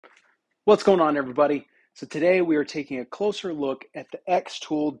What's going on, everybody? So today we are taking a closer look at the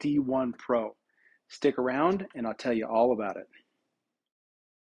XTool D1 Pro. Stick around and I'll tell you all about it.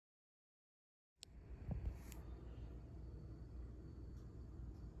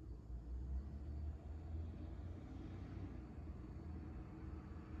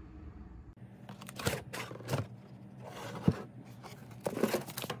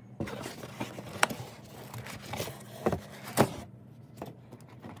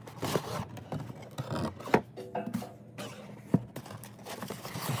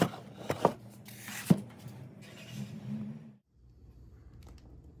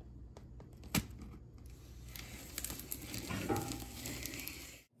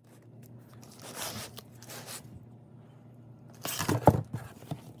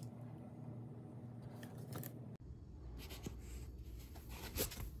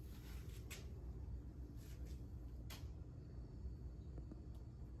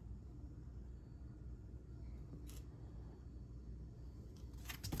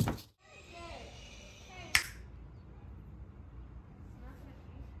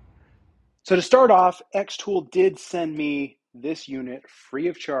 So to start off, XTool did send me this unit free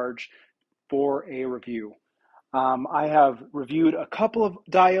of charge for a review. I have reviewed a couple of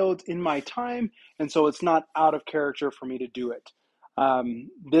diodes in my time, and so it's not out of character for me to do it.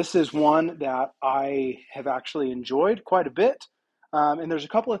 This is one that I have actually enjoyed quite a bit, and there's a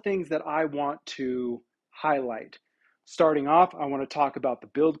couple of things that I want to highlight. Starting off, I want to talk about the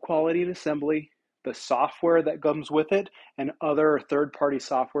build quality and assembly, the software that comes with it, and other third-party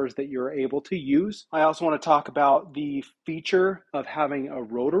softwares that you're able to use. I also want to talk about the feature of having a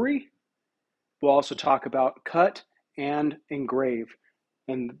rotary. We'll also talk about cut and engrave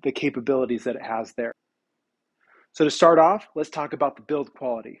and the capabilities that it has there. So to start off, let's talk about the build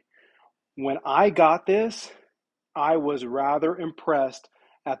quality. When I got this, I was rather impressed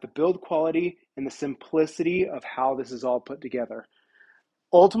at the build quality and the simplicity of how this is all put together.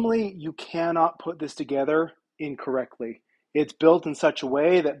 Ultimately, you cannot put this together incorrectly. It's built in such a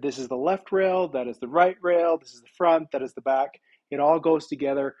way that this is the left rail, that is the right rail, this is the front, that is the back. It all goes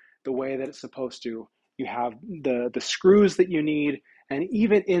together the way that it's supposed to. You have the screws that you need, and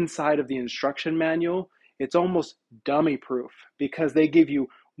even inside of the instruction manual, it's almost dummy proof because they give you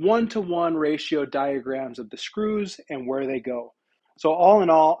 1-to-1 ratio diagrams of the screws and where they go. So all in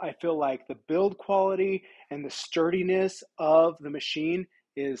all, I feel like the build quality and the sturdiness of the machine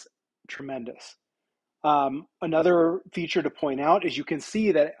is tremendous. Another feature to point out is you can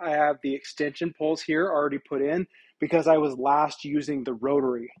see that I have the extension poles here already put in because I was last using the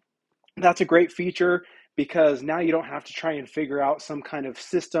rotary. That's a great feature because now you don't have to try and figure out some kind of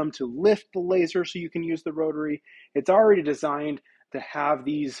system to lift the laser so you can use the rotary. It's already designed to have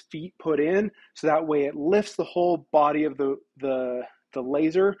these feet put in so that way it lifts the whole body of the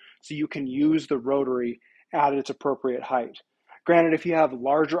laser so you can use the rotary at its appropriate height. Granted, if you have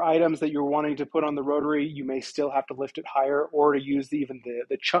larger items that you're wanting to put on the rotary, you may still have to lift it higher or to use even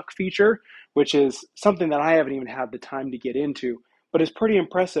the chuck feature, which is something that I haven't even had the time to get into, but it's pretty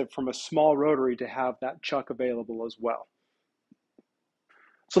impressive from a small rotary to have that chuck available as well.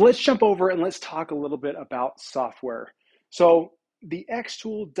 So let's jump over and let's talk a little bit about software. So the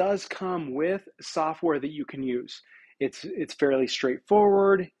XTool does come with software that you can use. It's fairly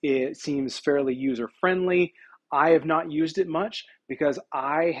straightforward. It seems fairly user-friendly. I have not used it much because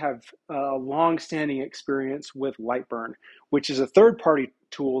I have a long-standing experience with Lightburn, which is a third-party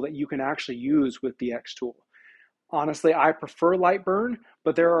tool that you can actually use with the XTool. Honestly, I prefer Lightburn,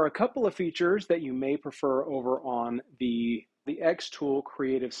 but there are a couple of features that you may prefer over on the XTool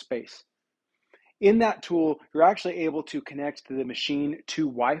Creative Space. In that tool, you're actually able to connect the machine to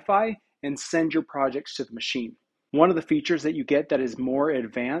Wi-Fi and send your projects to the machine. One of the features that you get that is more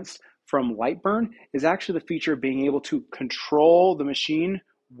advanced from Lightburn is actually the feature of being able to control the machine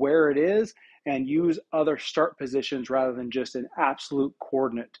where it is and use other start positions rather than just an absolute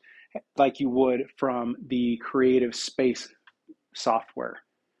coordinate like you would from the Creative Space software.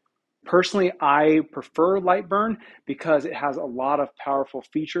 Personally, I prefer Lightburn because it has a lot of powerful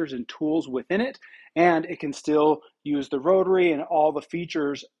features and tools within it, and it can still use the rotary and all the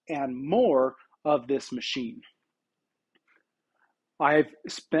features and more of this machine. I've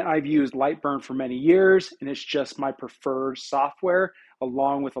used Lightburn for many years, and it's just my preferred software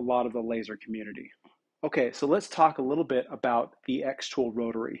along with a lot of the laser community. Okay, so let's talk a little bit about the XTool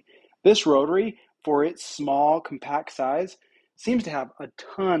rotary. This rotary, for its small, compact size, seems to have a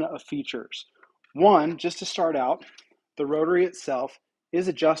ton of features. One, just to start out, the rotary itself is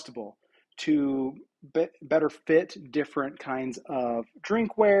adjustable to better fit different kinds of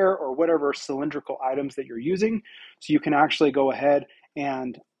drinkware or whatever cylindrical items that you're using. So you can actually go ahead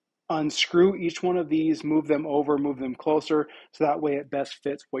and unscrew each one of these, move them over, move them closer, so that way it best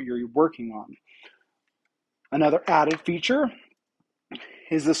fits what you're working on. Another added feature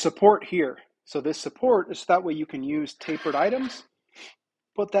is the support here. So this support is that way you can use tapered items,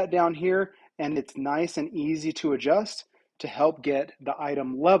 put that down here, and it's nice and easy to adjust to help get the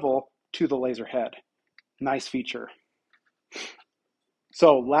item level to the laser head. Nice feature.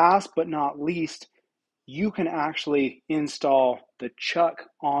 So last but not least, you can actually install the chuck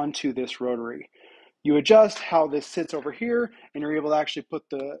onto this rotary. You adjust how this sits over here, and you're able to actually put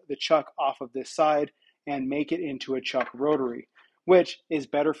the chuck off of this side and make it into a chuck rotary, which is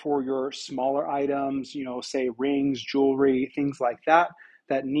better for your smaller items, say rings, jewelry, things like that,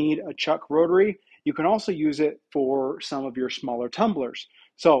 that need a chuck rotary. You can also use it for some of your smaller tumblers.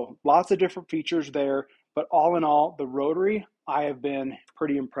 So lots of different features there, but all in all, the rotary I have been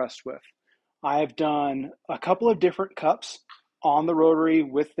pretty impressed with. I've done a couple of different cups on the rotary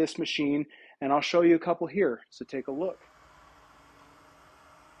with this machine, and I'll show you a couple here, so take a look.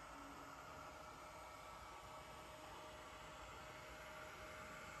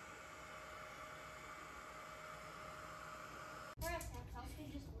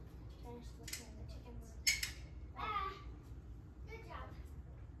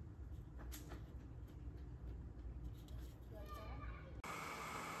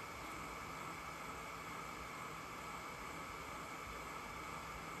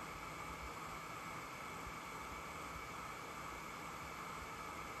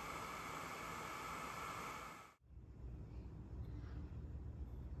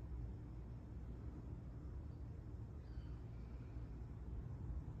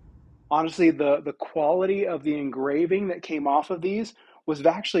 Honestly, the quality of the engraving that came off of these was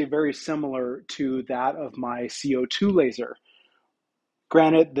actually very similar to that of my CO2 laser.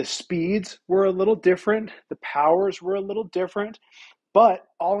 Granted, the speeds were a little different, the powers were a little different, but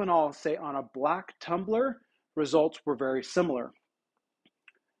all in all, say on a black tumbler, results were very similar.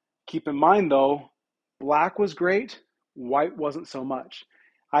 Keep in mind though, black was great, white wasn't so much.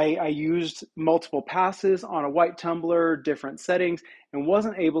 I used multiple passes on a white tumbler, different settings, and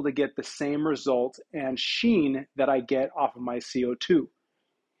wasn't able to get the same results and sheen that I get off of my CO2.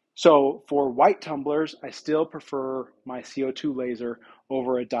 So for white tumblers, I still prefer my CO2 laser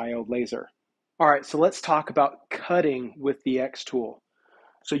over a diode laser. All right, so let's talk about cutting with the XTool.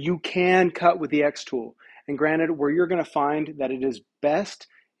 So you can cut with the XTool. And granted, where you're going to find that it is best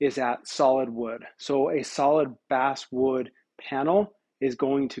is at solid wood. So a solid basswood panel is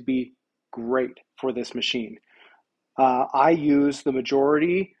going to be great for this machine. I use the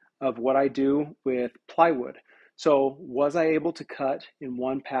majority of what I do with plywood. So was I able to cut in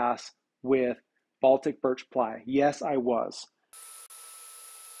one pass with Baltic birch ply? Yes, I was.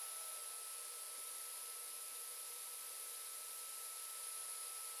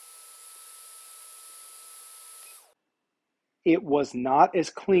 It was not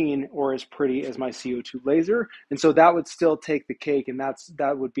as clean or as pretty as my CO2 laser. And so that would still take the cake, and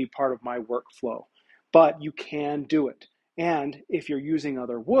that would be part of my workflow. But you can do it. And if you're using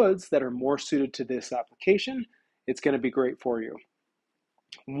other woods that are more suited to this application, it's going to be great for you.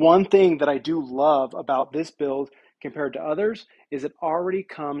 One thing that I do love about this build compared to others is it already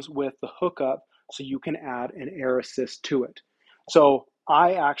comes with the hookup so you can add an air assist to it. So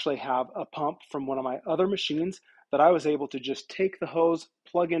I actually have a pump from one of my other machines that I was able to just take the hose,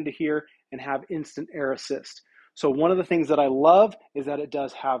 plug into here, and have instant air assist. So one of the things that I love is that it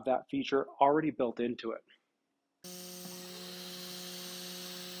does have that feature already built into it.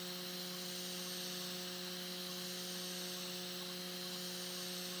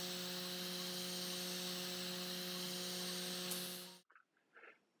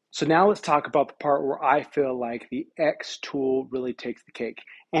 So now let's talk about the part where I feel like the XTool really takes the cake.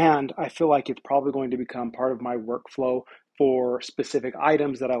 And I feel like it's probably going to become part of my workflow for specific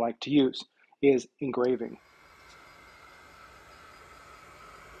items that I like to use, is engraving.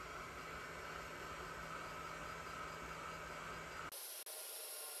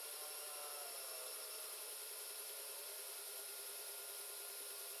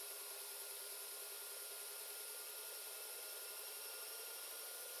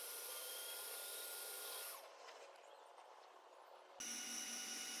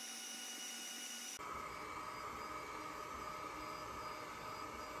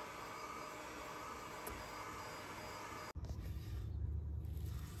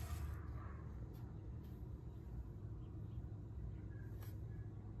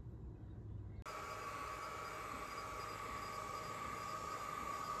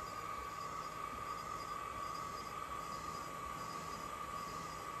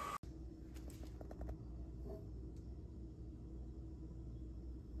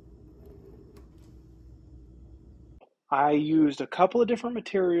 I used a couple of different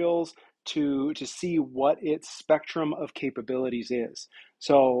materials to see what its spectrum of capabilities is.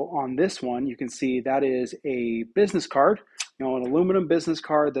 So on this one, you can see that is a business card, an aluminum business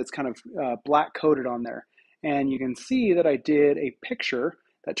card that's kind of black coated on there. And you can see that I did a picture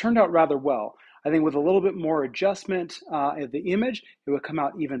that turned out rather well. I think with a little bit more adjustment of the image, it would come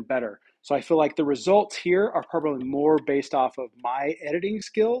out even better. So I feel like the results here are probably more based off of my editing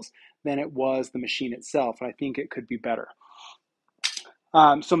skills than it was the machine itself. And I think it could be better.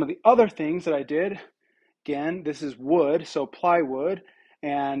 Some of the other things that I did, again, this is wood, so plywood,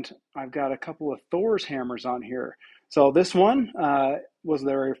 and I've got a couple of Thor's hammers on here. So this one was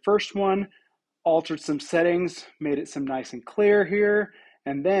the very first one, altered some settings, made it some nice and clear here.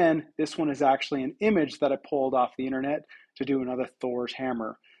 And then this one is actually an image that I pulled off the internet to do another Thor's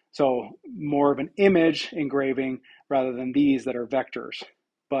hammer. So more of an image engraving rather than these that are vectors.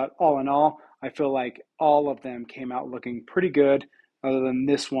 But all in all, I feel like all of them came out looking pretty good, other than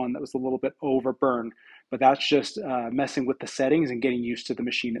this one that was a little bit overburned. But that's just messing with the settings and getting used to the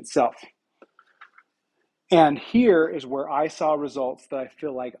machine itself. And here is where I saw results that I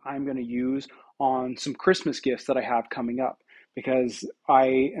feel like I'm going to use on some Christmas gifts that I have coming up, because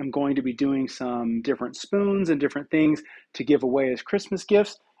I am going to be doing some different spoons and different things to give away as Christmas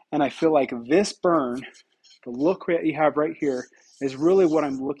gifts. And I feel like this burn, the look that you have right here, is really what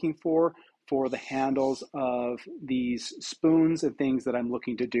I'm looking for the handles of these spoons and things that I'm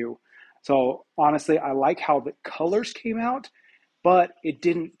looking to do. So honestly, I like how the colors came out, but it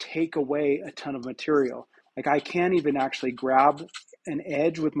didn't take away a ton of material. Like I can't even actually grab an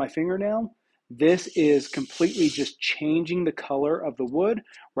edge with my fingernail. This is completely just changing the color of the wood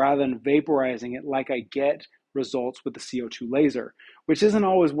rather than vaporizing it like I get results with the CO2 laser, which isn't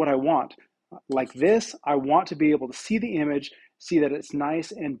always what I want. Like this, I want to be able to see the image, see that it's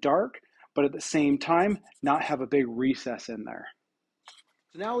nice and dark, but at the same time, not have a big recess in there.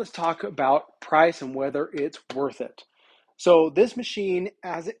 So now let's talk about price and whether it's worth it. So this machine,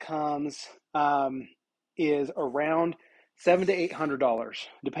 as it comes, is around $700 to $800,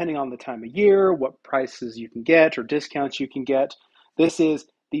 depending on the time of year, what prices you can get or discounts you can get. This is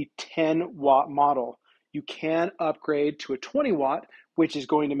the 10-watt model. You can upgrade to a 20-watt, which is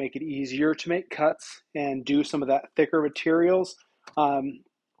going to make it easier to make cuts and do some of that thicker materials.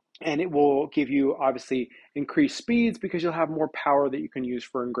 And it will give you, obviously, increased speeds because you'll have more power that you can use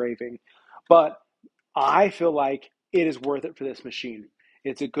for engraving. But I feel like it is worth it for this machine.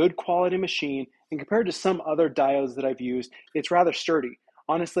 It's a good quality machine, and compared to some other diodes that I've used, it's rather sturdy.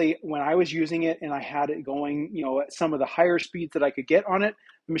 Honestly, when I was using it and I had it going, at some of the higher speeds that I could get on it,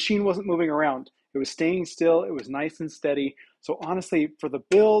 the machine wasn't moving around. It was staying still. It was nice and steady. So honestly, for the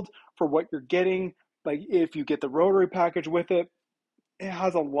build, for what you're getting, like if you get the rotary package with it, it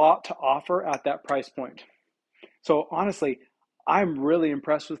has a lot to offer at that price point. So honestly, I'm really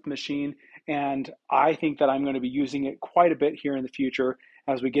impressed with the machine, and I think that I'm going to be using it quite a bit here in the future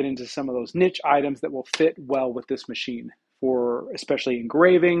as we get into some of those niche items that will fit well with this machine for especially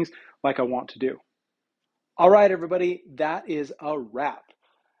engravings like I want to do. All right, everybody, that is a wrap.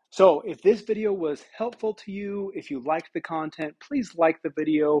 So if this video was helpful to you, if you liked the content, please like the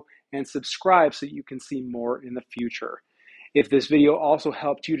video and subscribe so you can see more in the future. If this video also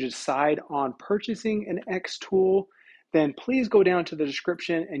helped you to decide on purchasing an XTool, then please go down to the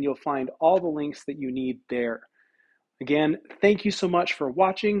description and you'll find all the links that you need there. Again, thank you so much for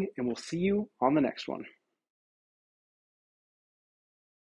watching, and we'll see you on the next one.